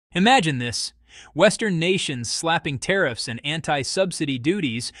Imagine this: Western nations slapping tariffs and anti-subsidy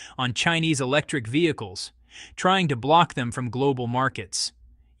duties on Chinese electric vehicles, trying to block them from global markets.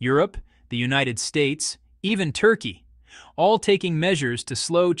 Europe, the United States, even Turkey, all taking measures to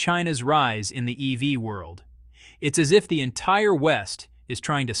slow China's rise in the EV world. It's as if the entire West is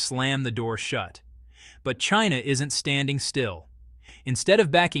trying to slam the door shut. But China isn't standing still. Instead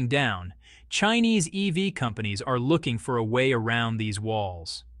of backing down, Chinese EV companies are looking for a way around these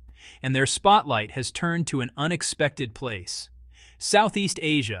walls. And their spotlight has turned to an unexpected place. Southeast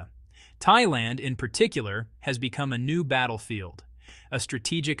Asia. Thailand, in particular, has become a new battlefield, a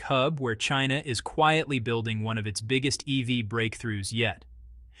strategic hub where China is quietly building one of its biggest EV breakthroughs yet.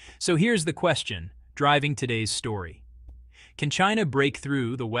 So here's the question driving today's story. Can China break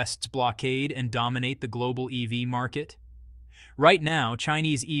through the West's blockade and dominate the global EV market? Right now,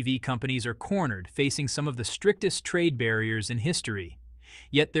 Chinese EV companies are cornered, facing some of the strictest trade barriers in history.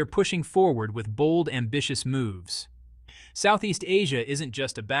 Yet they're pushing forward with bold, ambitious moves. Southeast Asia isn't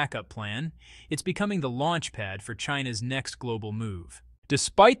just a backup plan, it's becoming the launchpad for China's next global move.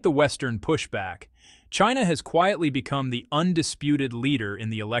 Despite the Western pushback, China has quietly become the undisputed leader in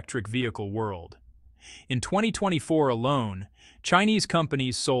the electric vehicle world. In 2024 alone, Chinese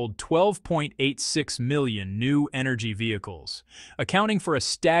companies sold 12.86 million new energy vehicles, accounting for a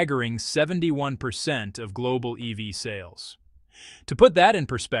staggering 71% of global EV sales. To put that in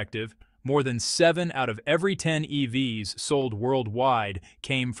perspective, more than 7 out of every 10 EVs sold worldwide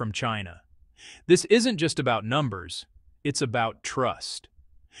came from China. This isn't just about numbers, it's about trust.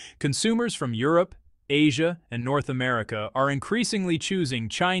 Consumers from Europe, Asia, and North America are increasingly choosing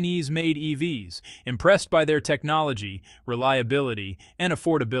Chinese-made EVs, impressed by their technology, reliability, and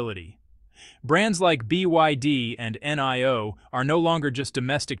affordability. Brands like BYD and NIO are no longer just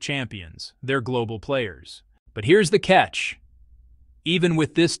domestic champions, they're global players. But here's the catch. Even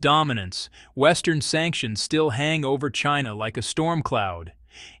with this dominance, Western sanctions still hang over China like a storm cloud.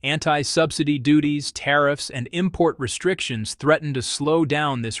 Anti-subsidy duties, tariffs, and import restrictions threaten to slow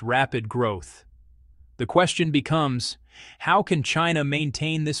down this rapid growth. The question becomes, how can China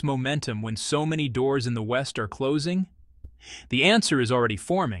maintain this momentum when so many doors in the West are closing? The answer is already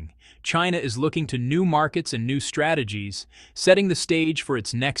forming. China is looking to new markets and new strategies, setting the stage for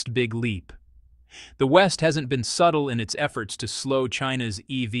its next big leap. The West hasn't been subtle in its efforts to slow China's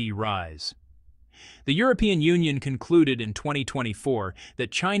EV rise. The European Union concluded in 2024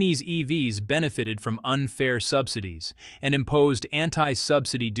 that Chinese EVs benefited from unfair subsidies and imposed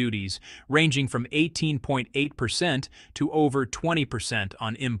anti-subsidy duties ranging from 18.8% to over 20%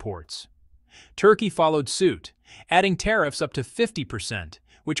 on imports. Turkey followed suit, adding tariffs up to 50%,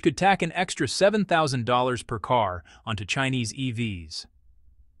 which could tack an extra $7,000 per car onto Chinese EVs.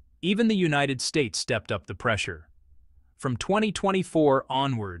 Even the United States stepped up the pressure. From 2024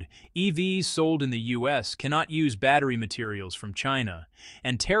 onward, EVs sold in the U.S. cannot use battery materials from China,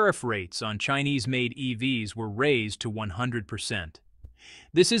 and tariff rates on Chinese-made EVs were raised to 100%.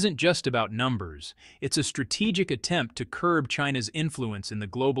 This isn't just about numbers, it's a strategic attempt to curb China's influence in the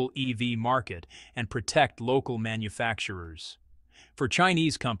global EV market and protect local manufacturers. For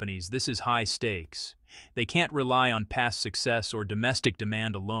Chinese companies, this is high stakes. They can't rely on past success or domestic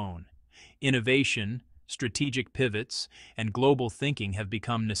demand alone. Innovation, strategic pivots, and global thinking have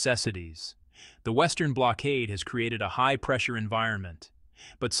become necessities. The Western blockade has created a high-pressure environment.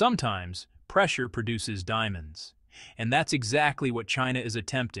 But sometimes, pressure produces diamonds. And that's exactly what China is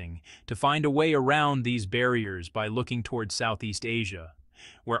attempting, to find a way around these barriers by looking toward Southeast Asia,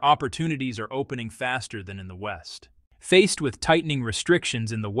 where opportunities are opening faster than in the West. Faced with tightening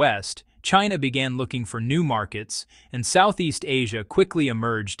restrictions in the West, China began looking for new markets, and Southeast Asia quickly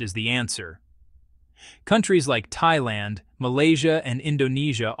emerged as the answer. Countries like Thailand, Malaysia, and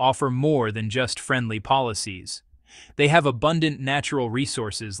Indonesia offer more than just friendly policies. They have abundant natural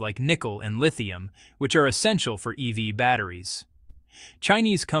resources like nickel and lithium, which are essential for EV batteries.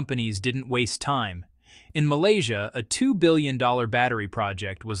 Chinese companies didn't waste time. In Malaysia, a $2 billion battery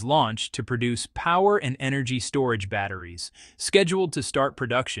project was launched to produce power and energy storage batteries, scheduled to start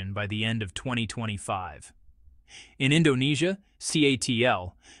production by the end of 2025. In Indonesia,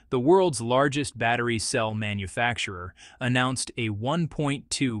 CATL, the world's largest battery cell manufacturer, announced a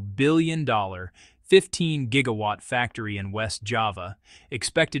 $1.2 billion 15-gigawatt factory in West Java,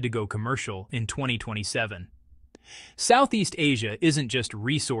 expected to go commercial in 2027. Southeast Asia isn't just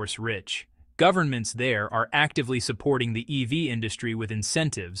resource-rich. Governments there are actively supporting the EV industry with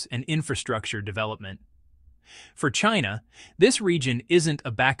incentives and infrastructure development. For China, this region isn't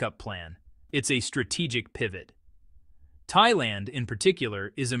a backup plan, it's a strategic pivot. Thailand, in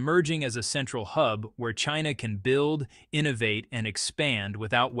particular, is emerging as a central hub where China can build, innovate, and expand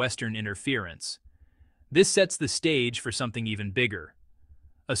without Western interference. This sets the stage for something even bigger: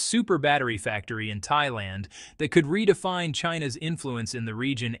 a super battery factory in Thailand that could redefine China's influence in the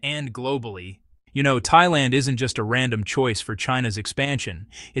region and globally. Thailand isn't just a random choice for China's expansion.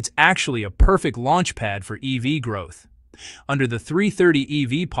 It's actually a perfect launchpad for EV growth. Under the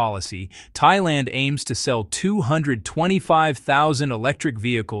 330 EV policy, Thailand aims to sell 225,000 electric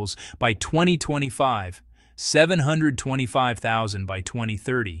vehicles by 2025, 725,000 by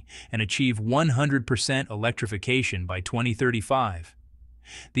 2030, and achieve 100% electrification by 2035.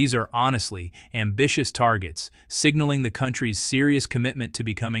 These are honestly ambitious targets, signaling the country's serious commitment to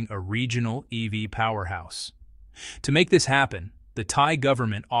becoming a regional EV powerhouse. To make this happen, the Thai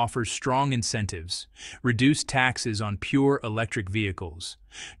government offers strong incentives: reduced taxes on pure electric vehicles,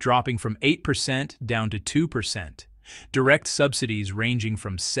 dropping from 8% down to 2%, direct subsidies ranging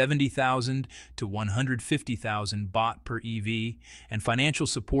from 70,000 to 150,000 baht per EV, and financial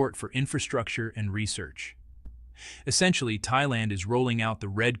support for infrastructure and research. Essentially, Thailand is rolling out the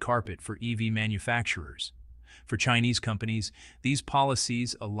red carpet for EV manufacturers. For Chinese companies, these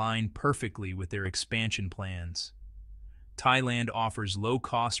policies align perfectly with their expansion plans. Thailand offers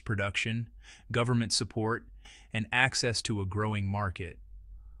low-cost production, government support, and access to a growing market,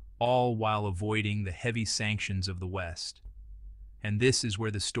 all while avoiding the heavy sanctions of the West. And this is where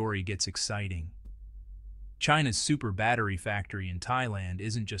the story gets exciting. China's super battery factory in Thailand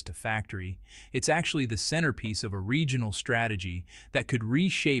isn't just a factory, it's actually the centerpiece of a regional strategy that could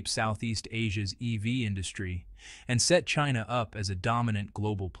reshape Southeast Asia's EV industry and set China up as a dominant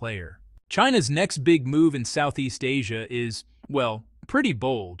global player. China's next big move in Southeast Asia is, well, pretty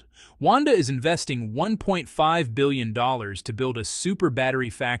bold. Wanda is investing $1.5 billion to build a super battery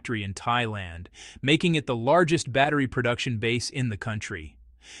factory in Thailand, making it the largest battery production base in the country.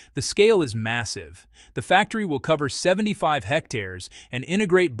 The scale is massive. The factory will cover 75 hectares and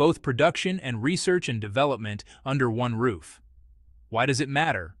integrate both production and research and development under one roof. Why does it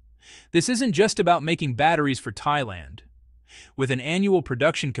matter? This isn't just about making batteries for Thailand. With an annual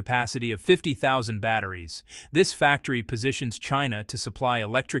production capacity of 50,000 batteries, this factory positions China to supply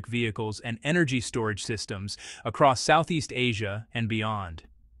electric vehicles and energy storage systems across Southeast Asia and beyond.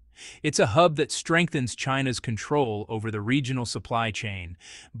 It's a hub that strengthens China's control over the regional supply chain,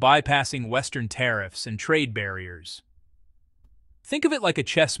 bypassing Western tariffs and trade barriers. Think of it like a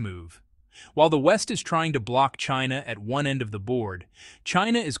chess move. While the West is trying to block China at one end of the board,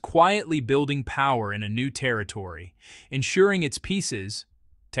 China is quietly building power in a new territory, ensuring its pieces,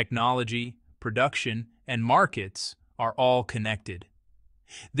 technology, production, and markets are all connected.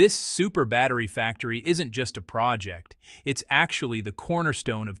 This super battery factory isn't just a project, it's actually the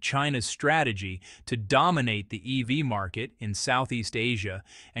cornerstone of China's strategy to dominate the EV market in Southeast Asia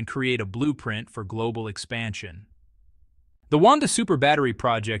and create a blueprint for global expansion. The Wanda Super Battery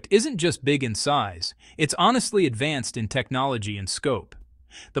project isn't just big in size, it's honestly advanced in technology and scope.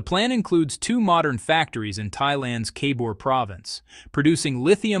 The plan includes 2 modern factories in Thailand's Kabur province, producing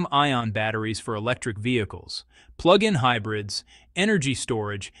lithium-ion batteries for electric vehicles, plug-in hybrids, energy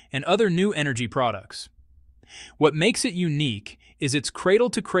storage, and other new energy products. What makes it unique is its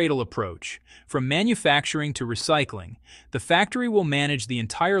cradle-to-cradle approach. From manufacturing to recycling, the factory will manage the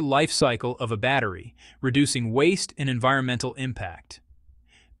entire life cycle of a battery, reducing waste and environmental impact.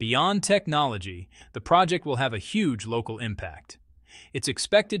 Beyond technology, the project will have a huge local impact. It's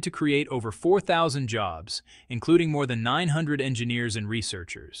expected to create over 4,000 jobs, including more than 900 engineers and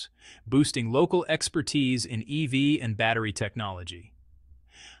researchers, boosting local expertise in EV and battery technology.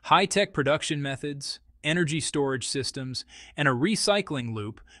 High-tech production methods, energy storage systems, and a recycling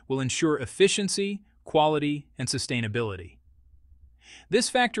loop will ensure efficiency, quality, and sustainability. This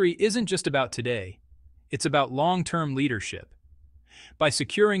factory isn't just about today, it's about long-term leadership. By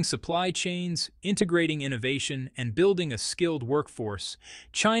securing supply chains, integrating innovation, and building a skilled workforce,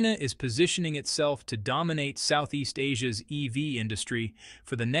 China is positioning itself to dominate Southeast Asia's EV industry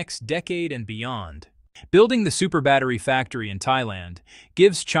for the next decade and beyond. Building the super battery factory in Thailand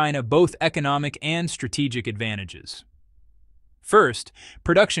gives China both economic and strategic advantages. First,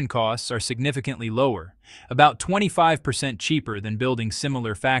 production costs are significantly lower, about 25% cheaper than building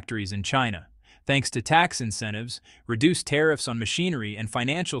similar factories in China, thanks to tax incentives, reduced tariffs on machinery, and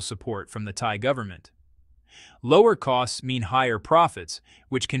financial support from the Thai government. Lower costs mean higher profits,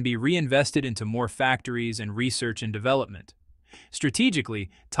 which can be reinvested into more factories and research and development.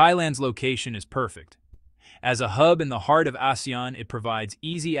 Strategically, Thailand's location is perfect. As a hub in the heart of ASEAN, it provides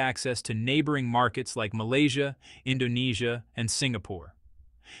easy access to neighboring markets like Malaysia, Indonesia, and Singapore.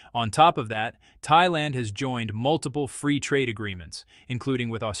 On top of that, Thailand has joined multiple free trade agreements, including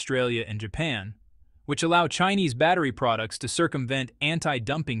with Australia and Japan, which allow Chinese battery products to circumvent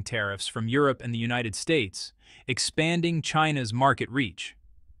anti-dumping tariffs from Europe and the United States, expanding China's market reach.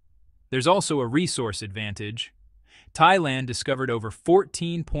 There's also a resource advantage. Thailand discovered over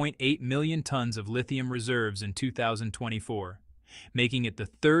 14.8 million tons of lithium reserves in 2024, making it the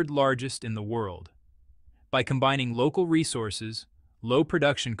third largest in the world. By combining local resources, low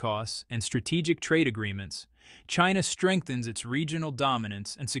production costs, and strategic trade agreements, China strengthens its regional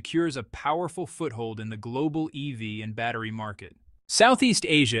dominance and secures a powerful foothold in the global EV and battery market. Southeast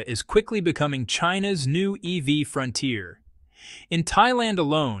Asia is quickly becoming China's new EV frontier. In Thailand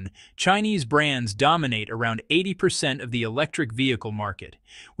alone, Chinese brands dominate around 80% of the electric vehicle market,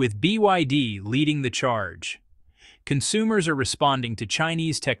 with BYD leading the charge. Consumers are responding to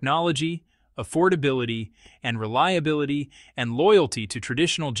Chinese technology, affordability, and reliability, and loyalty to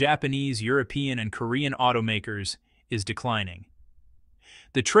traditional Japanese, European, and Korean automakers is declining.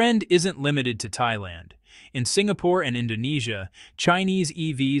 The trend isn't limited to Thailand. In Singapore and Indonesia, Chinese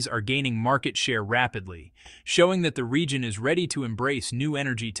EVs are gaining market share rapidly, showing that the region is ready to embrace new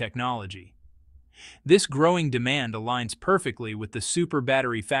energy technology. This growing demand aligns perfectly with the Super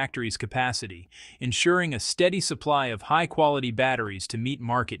Battery Factory's capacity, ensuring a steady supply of high-quality batteries to meet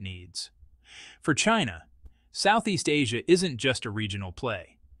market needs. For China, Southeast Asia isn't just a regional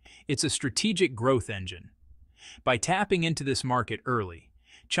play. It's a strategic growth engine. By tapping into this market early,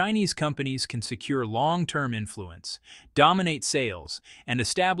 Chinese companies can secure long-term influence, dominate sales, and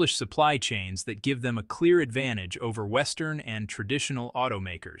establish supply chains that give them a clear advantage over Western and traditional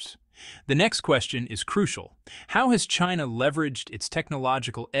automakers. The next question is crucial. How has China leveraged its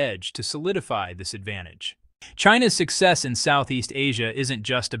technological edge to solidify this advantage? China's success in Southeast Asia isn't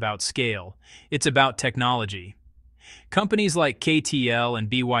just about scale, it's about technology. Companies like KTL and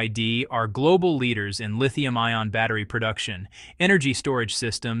BYD are global leaders in lithium-ion battery production, energy storage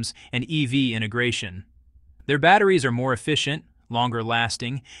systems, and EV integration. Their batteries are more efficient,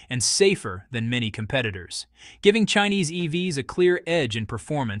 longer-lasting, and safer than many competitors, giving Chinese EVs a clear edge in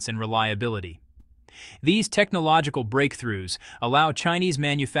performance and reliability. These technological breakthroughs allow Chinese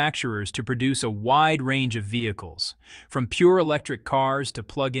manufacturers to produce a wide range of vehicles, from pure electric cars to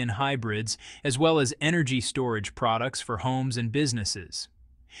plug-in hybrids, as well as energy storage products for homes and businesses.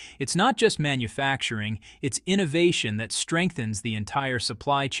 It's not just manufacturing, it's innovation that strengthens the entire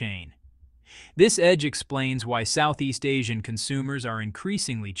supply chain. This edge explains why Southeast Asian consumers are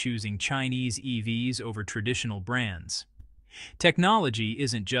increasingly choosing Chinese EVs over traditional brands. Technology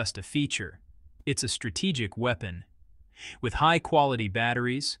isn't just a feature. It's a strategic weapon. With high-quality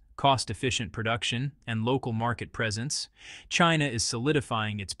batteries, cost-efficient production, and local market presence, China is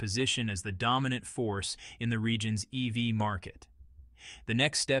solidifying its position as the dominant force in the region's EV market. The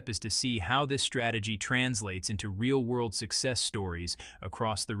next step is to see how this strategy translates into real-world success stories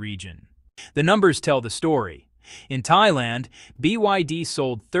across the region. The numbers tell the story. In Thailand, BYD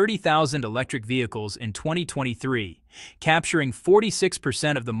sold 30,000 electric vehicles in 2023, capturing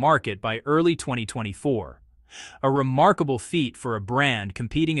 46% of the market by early 2024. A remarkable feat for a brand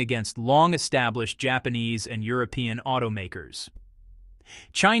competing against long-established Japanese and European automakers.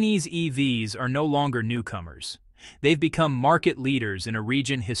 Chinese EVs are no longer newcomers. They've become market leaders in a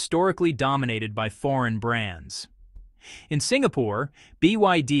region historically dominated by foreign brands. In Singapore,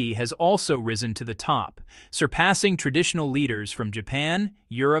 BYD has also risen to the top, surpassing traditional leaders from Japan,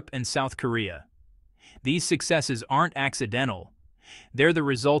 Europe, and South Korea. These successes aren't accidental. They're the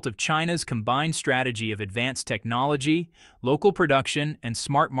result of China's combined strategy of advanced technology, local production, and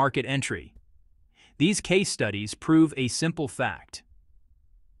smart market entry. These case studies prove a simple fact.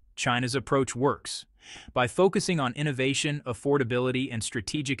 China's approach works. By focusing on innovation, affordability, and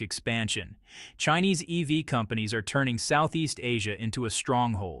strategic expansion, Chinese EV companies are turning Southeast Asia into a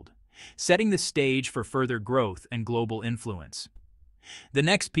stronghold, setting the stage for further growth and global influence. The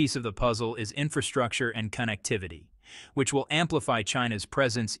next piece of the puzzle is infrastructure and connectivity, which will amplify China's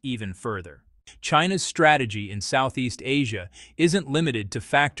presence even further. China's strategy in Southeast Asia isn't limited to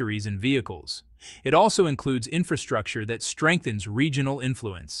factories and vehicles. It also includes infrastructure that strengthens regional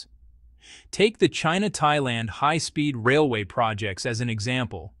influence. Take the China-Thailand high-speed railway projects as an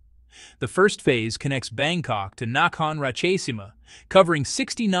example. The first phase connects Bangkok to Nakhon Ratchasima, covering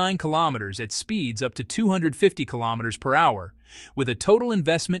 69 kilometers at speeds up to 250 kilometers per hour, with a total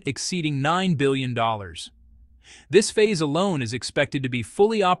investment exceeding $9 billion. This phase alone is expected to be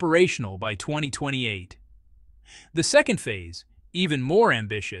fully operational by 2028. The second phase, even more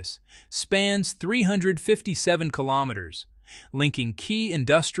ambitious, spans 357 kilometers, linking key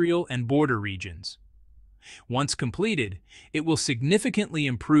industrial and border regions. Once completed, it will significantly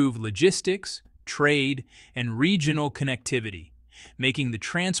improve logistics, trade, and regional connectivity, making the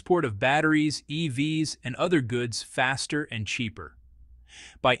transport of batteries, EVs, and other goods faster and cheaper.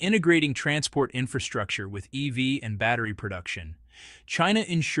 By integrating transport infrastructure with EV and battery production, China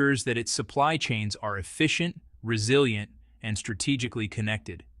ensures that its supply chains are efficient, resilient, and strategically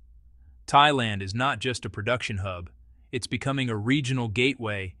connected. Thailand is not just a production hub, it's becoming a regional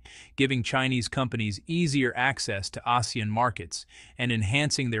gateway, giving Chinese companies easier access to ASEAN markets and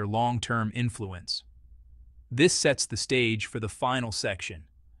enhancing their long-term influence. This sets the stage for the final section: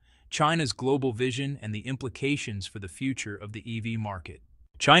 China's global vision and the implications for the future of the EV market.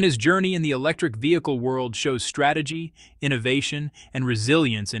 China's journey in the electric vehicle world shows strategy, innovation, and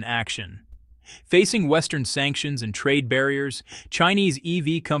resilience in action. Facing Western sanctions and trade barriers, Chinese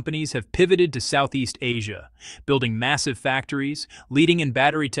EV companies have pivoted to Southeast Asia, building massive factories, leading in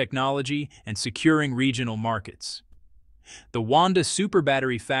battery technology, and securing regional markets. The Wanda Super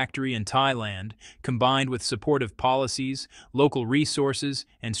Battery Factory in Thailand, combined with supportive policies, local resources,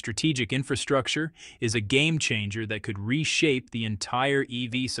 and strategic infrastructure, is a game-changer that could reshape the entire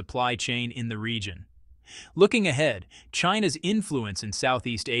EV supply chain in the region. Looking ahead, China's influence in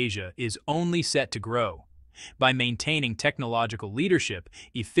Southeast Asia is only set to grow. By maintaining technological leadership,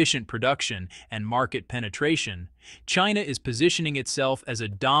 efficient production, and market penetration, China is positioning itself as a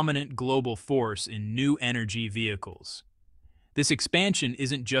dominant global force in new energy vehicles. This expansion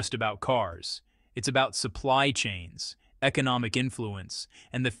isn't just about cars. It's about supply chains, economic influence,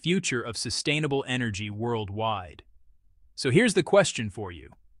 and the future of sustainable energy worldwide. So here's the question for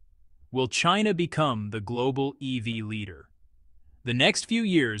you. Will China become the global EV leader? The next few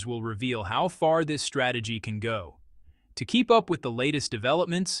years will reveal how far this strategy can go. To keep up with the latest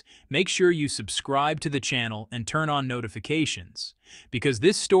developments, make sure you subscribe to the channel and turn on notifications, because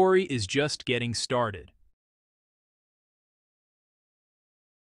this story is just getting started.